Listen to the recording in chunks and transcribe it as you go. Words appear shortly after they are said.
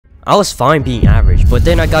I was fine being average, but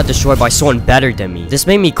then I got destroyed by someone better than me. This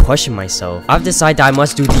made me question myself. I've decided that I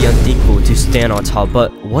must do the unthinkable to stand on top,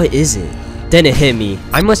 but what is it? Then it hit me.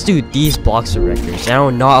 I must do these Blox records, and I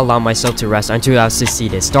will not allow myself to rest until I've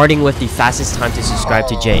succeeded, starting with the fastest time to subscribe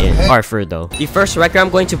to JN. Alright, for though. The first record I'm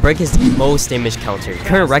going to break is the most damage counter.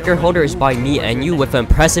 Current record holder is by me and you with an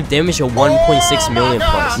impressive damage of 1.6 million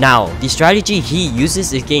plus. Now, the strategy he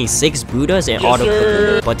uses is getting 6 Buddhas and auto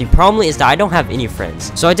cooking, but the problem is that I don't have any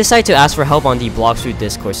friends. So I decided to ask for help on the Blox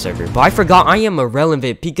Discord server, but I forgot I am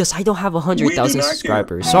irrelevant because I don't have 100,000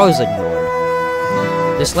 subscribers, so I was ignored.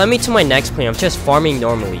 This led me to my next plan of just farming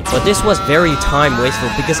normally, but this was very time wasteful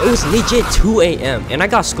because it was legit 2 AM and I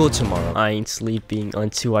got school tomorrow. I ain't sleeping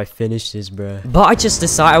until I finish this, bruh. But I just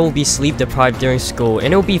decided I will be sleep deprived during school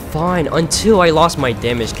and it will be fine until I lost my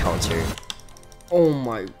damage counter. Oh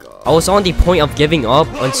my god. I was on the point of giving up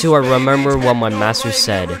until I remember what my master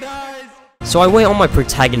said. So I went on my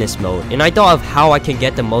protagonist mode and I thought of how I can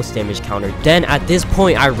get the most damage counter. Then at this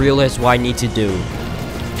point I realized what I need to do.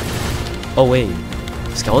 Oh wait.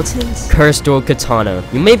 Skeletons? Cursed Dual Katana.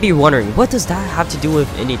 You may be wondering, what does that have to do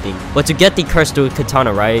with anything? But to get the Cursed Dual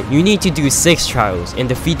Katana right, you need to do 6 trials and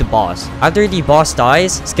defeat the boss. After the boss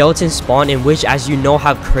dies, skeletons spawn in which as you know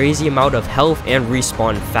have crazy amount of health and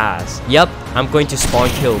respawn fast. Yep, I'm going to spawn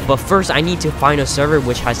kill, but first I need to find a server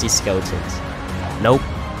which has these skeletons. Nope.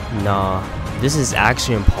 Nah. This is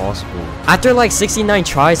actually impossible. After like 69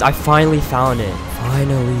 tries, I finally found it.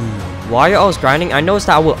 Finally. While I was grinding, I noticed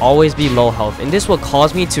that I would always be low health, and this would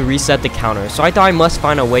cause me to reset the counter, so I thought I must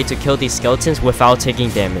find a way to kill these skeletons without taking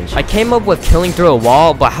damage. I came up with killing through a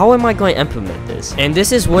wall, but how am I going to implement this? And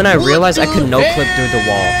this is when I realized I could no-clip through the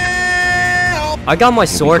wall. I got my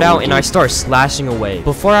sword out and I started slashing away.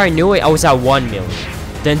 Before I knew it, I was at 1 million,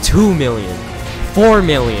 then 2 million, 4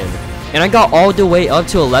 million. And I got all the way up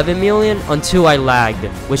to 11 million until I lagged,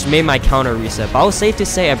 which made my counter reset, but I was safe to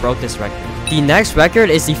say I broke this record. The next record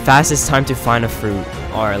is the fastest time to find a fruit.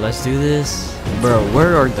 Alright, let's do this. Bro,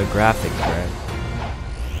 where are the graphics,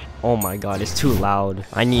 bro? Oh my god, it's too loud.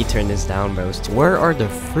 I need to turn this down, bro. Where are the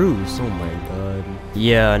fruits? Oh my god.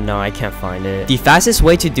 Yeah, no, I can't find it. The fastest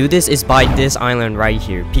way to do this is by this island right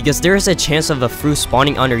here, because there is a chance of a fruit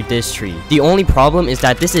spawning under this tree. The only problem is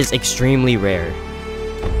that this is extremely rare.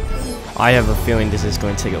 I have a feeling this is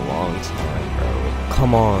going to take a long time, bro.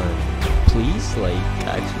 Come on. Please? Like,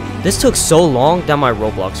 actually. This took so long that my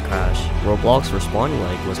Roblox crashed. Roblox respawning?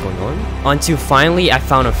 Like, what's going on? Until finally, I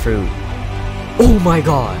found a fruit. Oh my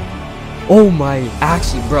god. Oh my.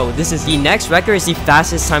 Actually, bro, this is the next record is the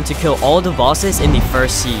fastest time to kill all the bosses in the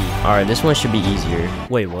first sea. Alright, this one should be easier.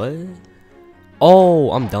 Wait, what?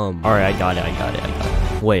 Oh, I'm dumb. Alright, I got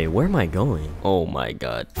it. Wait, where am I going? Oh my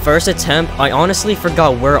god. First attempt, I honestly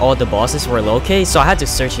forgot where all the bosses were located, so I had to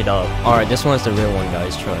search it up. Alright, this one's the real one,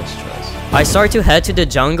 guys. Trust. I start to head to the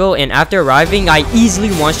jungle, and after arriving, I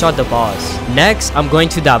easily one-shot the boss. Next, I'm going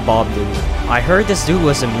to that Bob dude. I heard this dude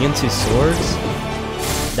was immune to swords.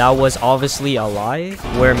 That was obviously a lie.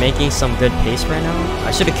 We're making some good pace right now.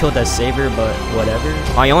 I should have killed that saber, but whatever.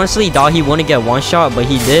 I honestly thought he wouldn't get one shot, but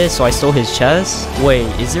he did, so I stole his chest. Wait,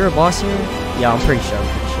 is there a boss here? Yeah, I'm pretty sure.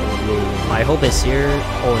 Yeah. I hope it's here.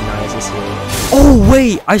 Oh, nice, it's here. Oh,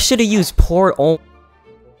 wait, I should have used port. Oh,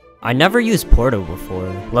 I never used Portal before.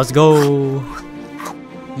 Let's go.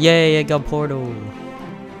 Yay, I got Portal.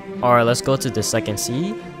 Alright, let's go to the second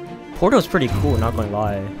sea. Portal's pretty cool, not gonna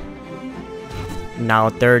lie.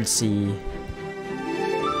 Now third sea.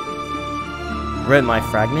 Read my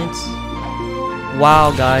fragments.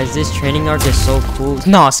 Wow, guys, this training arc is so cool.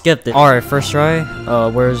 Nah, skipped it. Alright, first try.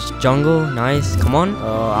 Where's jungle? Nice. Come on.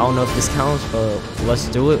 I don't know if this counts, but let's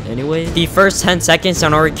do it anyway. The first 10 seconds,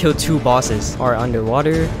 I already killed 2 bosses. Alright,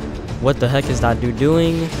 underwater. What the heck is that dude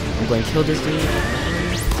doing? I'm going to kill this dude.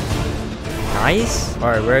 Nice.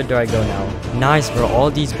 Alright, where do I go now? Nice, bro. All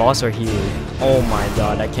these bosses are here. Oh my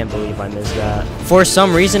god, I can't believe I missed that. For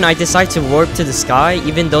some reason, I decided to warp to the sky,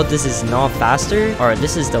 even though this is not faster. Alright,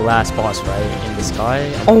 this is the last boss, right? In the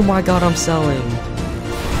sky. Oh my god, I'm selling.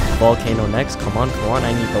 Volcano next. Come on,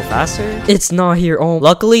 I need to go faster. It's not here. Oh,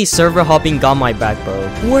 luckily, server hopping got my back, bro.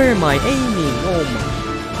 Where am I aiming? Oh my.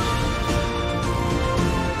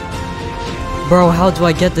 Bro, how do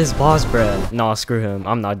I get this boss, bruh? Nah, screw him.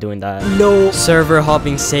 I'm not doing that. No. Server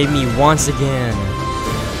hopping saved me once again.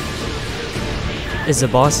 Is the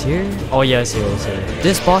boss here? Oh, yes, he is here.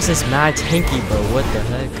 This boss is mad tanky, bro. What the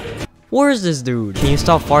heck? Where is this dude? Can you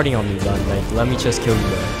stop farting on me, bud? Like, let me just kill you,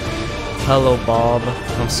 bro. Hello, Bob.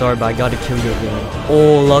 I'm sorry, but I gotta kill you again.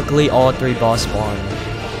 Oh, luckily, all 3 boss spawn.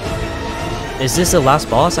 Is this the last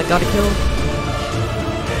boss I gotta kill?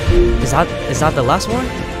 Is that the last one?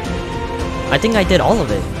 I think I did all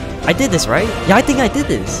of it. I did this, right? Yeah, I think I did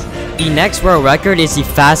this. The next world record is the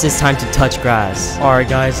fastest time to touch grass. Alright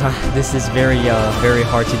guys, this is very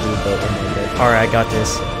hard to do, but oh my god. Alright, I got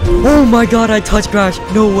this. Oh my god, I touched grass.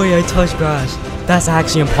 No way I touched grass. That's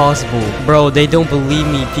actually impossible. Bro, they don't believe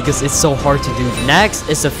me because it's so hard to do. Next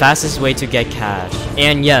is the fastest way to get cash.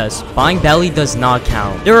 And yes, buying belly does not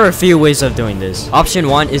count. There are a few ways of doing this. Option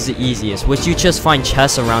 1 is the easiest, which you just find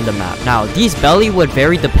chests around the map. Now, these belly would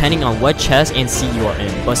vary depending on what chest and sea you are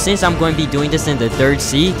in. But since I'm going to be doing this in the 3rd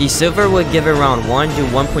sea, the silver would give around 1 to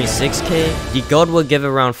 1.6k, the gold would give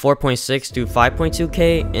around 4.6 to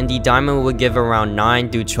 5.2k, and the diamond would give around 9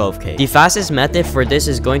 to 12k. The fastest method for this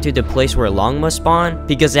is going to the place where long must spawn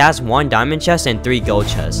because it has 1 diamond chest and 3 gold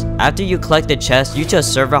chests. After you collect the chest, you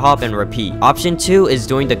just server hop and repeat. Option 2 is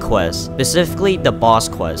doing the quest, specifically the boss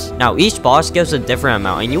quest. Now each boss gives a different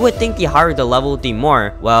amount and you would think the higher the level the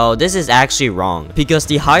more. Well, this is actually wrong because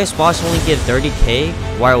the highest boss only gives 30k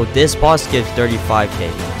while this boss gives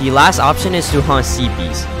 35k. The last option is to hunt sea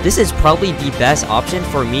beasts. This is probably the best option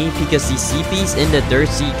for me because the sea beasts in the 3rd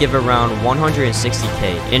sea give around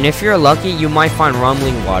 160k, and if you're lucky you might find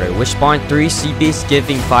rumbling water which spawn 3 sea beasts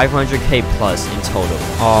giving 500k plus in total.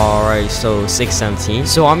 Alright, so 617.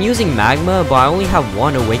 So I'm using magma but I only have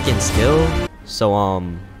 1 awakened skill. So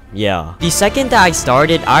yeah. The second that I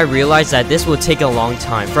started, I realized that this would take a long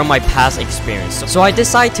time from my past experience. So I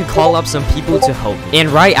decided to call up some people to help me. And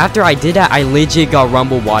right after I did that, I legit got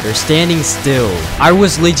rumble water standing still. I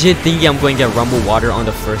was legit thinking I'm going to get rumble water on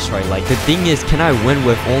the first try. Like, the thing is, can I win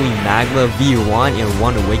with only magma, V1, and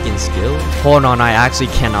 1 awakened skill? Hold on, I actually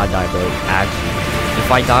cannot die, bro. Actually.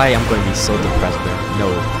 If I die, I'm going to be so depressed, bro.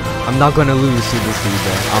 No. I'm not going to lose to this dude,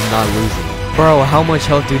 bro. I'm not losing. Bro, how much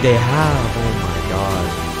health do they have? Oh my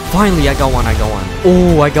god. Finally, I got one.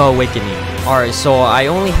 Oh, I got awakening. Alright, so I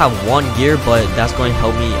only have 1 gear, but that's going to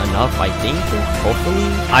help me enough, I think. Hopefully.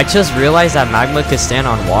 I just realized that magma could stand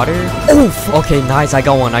on water. Oof! Okay, nice. I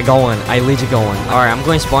got one. I legit got one. Alright, I'm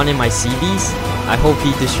going to spawn in my sea beast. I hope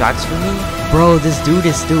he distracts from me. Bro, this dude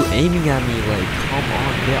is still aiming at me. Like, come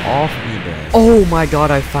on, get off me, bro. Oh my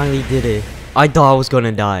god, I finally did it. I thought I was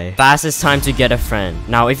gonna die. Fastest time to get a friend.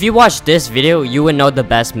 Now, if you watch this video, you would know the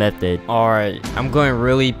best method. Alright, I'm going to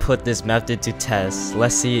really put this method to test.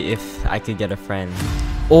 Let's see if I could get a friend.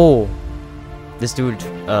 Oh, this dude,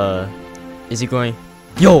 is he going?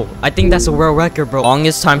 Yo, I think that's a world record, bro.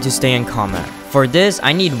 Longest time to stay in combat. For this,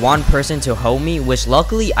 I need 1 person to help me, which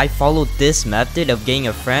luckily I followed this method of getting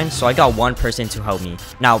a friend, so I got 1 person to help me.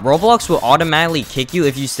 Now, Roblox will automatically kick you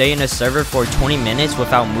if you stay in a server for 20 minutes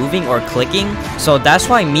without moving or clicking, so that's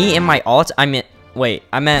why me and my alt, I meant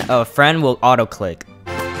a friend will auto-click.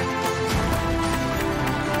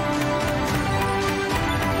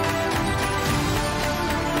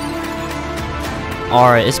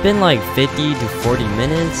 Alright, it's been like 50 to 40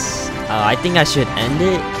 minutes. I think I should end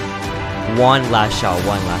it. One last shot.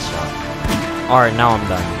 Alright, now I'm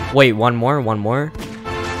done. Wait, one more.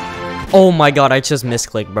 Oh my god, I just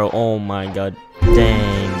misclicked, bro. Oh my god.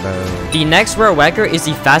 Dang, bro. The next world record is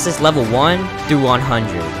the fastest level 1 through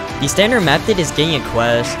 100. The standard method is getting a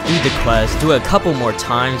quest, do a couple more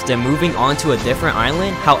times, then moving on to a different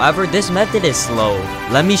island. However, this method is slow.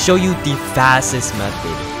 Let me show you the fastest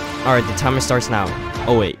method. Alright, the timer starts now.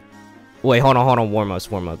 Oh wait, hold on, warm-ups.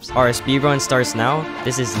 Alright, speedrun starts now.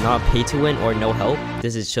 This is not pay to win or no help.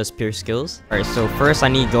 This is just pure skills. Alright, so first I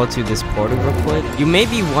need to go to this portal real quick. You may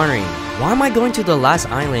be wondering, why am I going to the last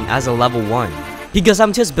island as a level 1? Because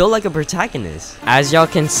I'm just built like a protagonist. As y'all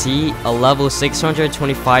can see, a level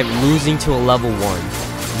 625 losing to a level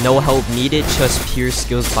 1. No help needed, just pure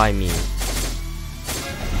skills by me.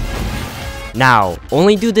 Now,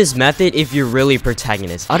 only do this method if you're really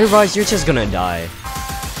protagonist. Otherwise, you're just gonna die.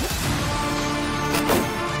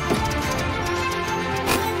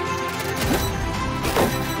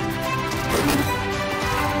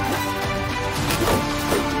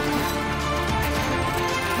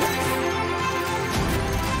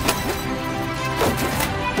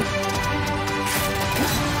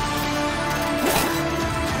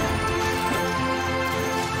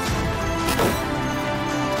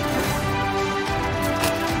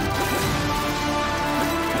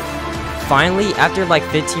 Finally, after like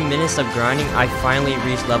 15 minutes of grinding, I finally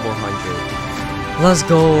reached level 100. Let's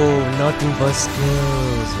go, nothing but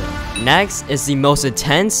skills. Next is the most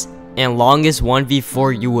intense and longest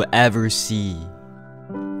 1v4 you will ever see.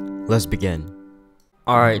 Let's begin.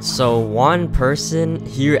 Alright, so one person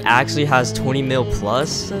here actually has 20 mil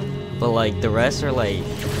plus, but like the rest are like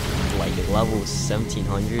level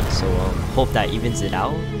 1700, so hope that evens it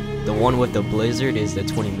out. The one with the blizzard is the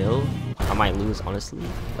 20 mil. I might lose, honestly.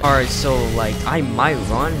 Alright, so like I might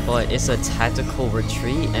run, but it's a tactical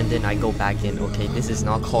retreat, and then I go back in. Okay, this is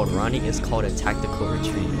not called running, it's called a tactical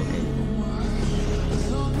retreat. Okay.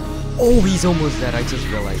 Oh, he's almost dead. I just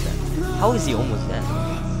realized that. How is he almost dead?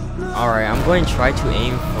 Alright, I'm going to try to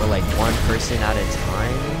aim for like one person at a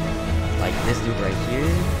time, like this dude right here,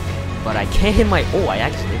 but I can't hit my— oh, I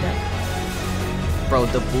actually did that. Bro,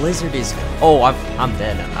 the blizzard is— oh, I'm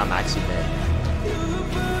dead. I'm actually dead.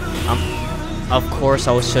 Of course,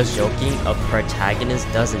 I was just joking. A protagonist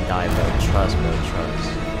doesn't die, bro. Trust, bro,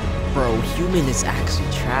 trust. Bro, human is actually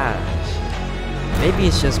trash. Maybe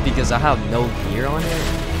it's just because I have no gear on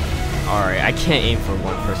it. Alright, I can't aim for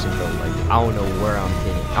one person, bro. Like, I don't know where I'm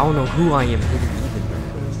hitting. I don't know who I am hitting even,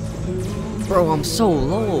 bro. Bro, I'm so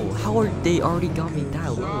low. How are they already got me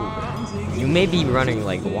that low, bro? You may be running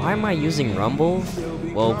like, why am I using Rumble?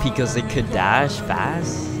 Well, because it could dash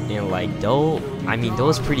fast. And like, though, I mean, though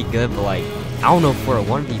is pretty good, but like, I don't know, for a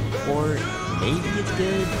 1v4, maybe it's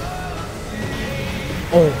good.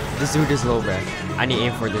 Oh, this dude is low, bro. I need to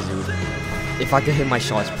aim for this dude. If I could hit my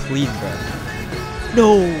shots, please, bro.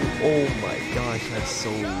 No! Oh my gosh, that's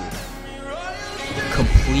so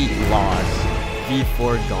complete loss.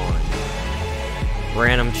 V4 gone.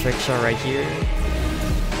 Random trick shot right here.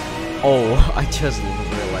 Oh, I just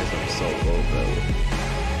realized I'm so low, bro.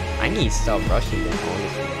 I need to stop rushing this,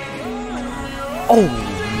 honestly. Oh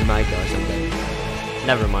my gosh, I'm dead.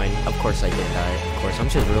 Never mind. Of course I didn't die. Of course, I'm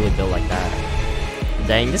just really built like that.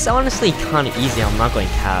 Dang, this is honestly kind of easy. I'm not going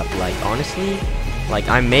cap. Like, honestly, like,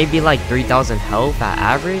 I may be like 3,000 health at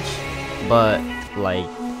average, but like,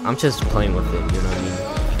 I'm just playing with it, you know what I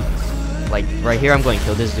mean? Like, right here, I'm going to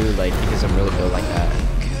kill this dude, like, because I'm really built like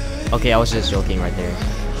that. Okay, I was just joking right there.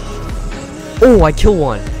 Oh, I killed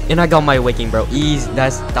one, and I got my awakening, bro. Easy,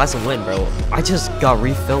 that's a win, bro. I just got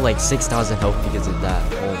refilled like 6,000 health because of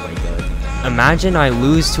that. Oh my god. Imagine I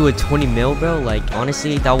lose to a 20 mil, bro. Like,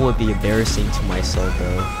 honestly, that would be embarrassing to myself,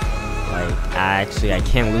 bro. Like, actually, I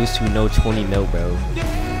can't lose to no 20 mil, bro.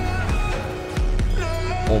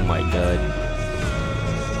 Oh my god.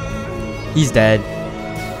 He's dead.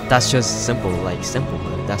 That's just simple, like, simple,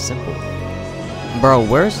 bro. That's simple. Bro,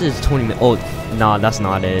 where's this 20 mil? Oh, nah, that's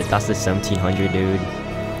not it. That's the 1700, dude.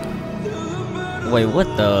 Wait, what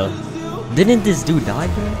the? Didn't this dude die,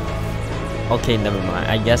 bro? Okay, never mind.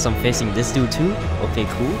 I guess I'm facing this dude too. Okay,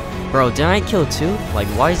 cool. Bro, didn't I kill two? Like,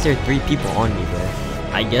 why is there 3 people on me, bro?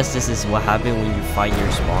 I guess this is what happened when you fight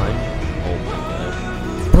your spawn. Oh my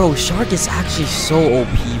god. Bro, Shark is actually so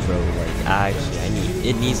OP, bro. Like, actually,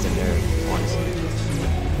 it needs the nerf, honestly.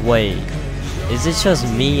 Wait, is it just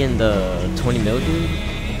me and the 20 mil dude?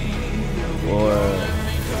 Or,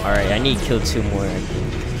 alright, I need to kill 2 more, I think.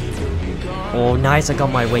 Oh, nice, I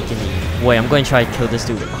got my awakening. Wait, I'm going to try to kill this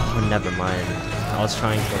dude. Oh, never mind. I was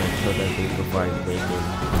trying to kill that dude before I awakened.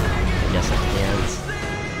 I guess I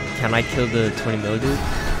can't. Can I kill the 20 mil dude?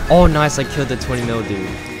 Oh, nice, I killed the 20 mil dude.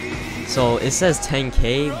 So, it says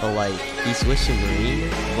 10k, but like, he switched to Marine,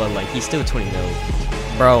 but like, he's still 20 mil.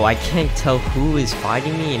 Bro, I can't tell who is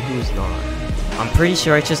fighting me and who's not. I'm pretty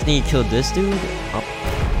sure I just need to kill this dude. Oh.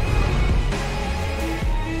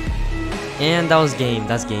 And that was game.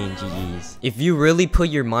 That's game. GG's. If you really put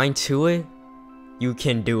your mind to it, you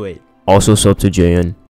can do it. Also sub to JN.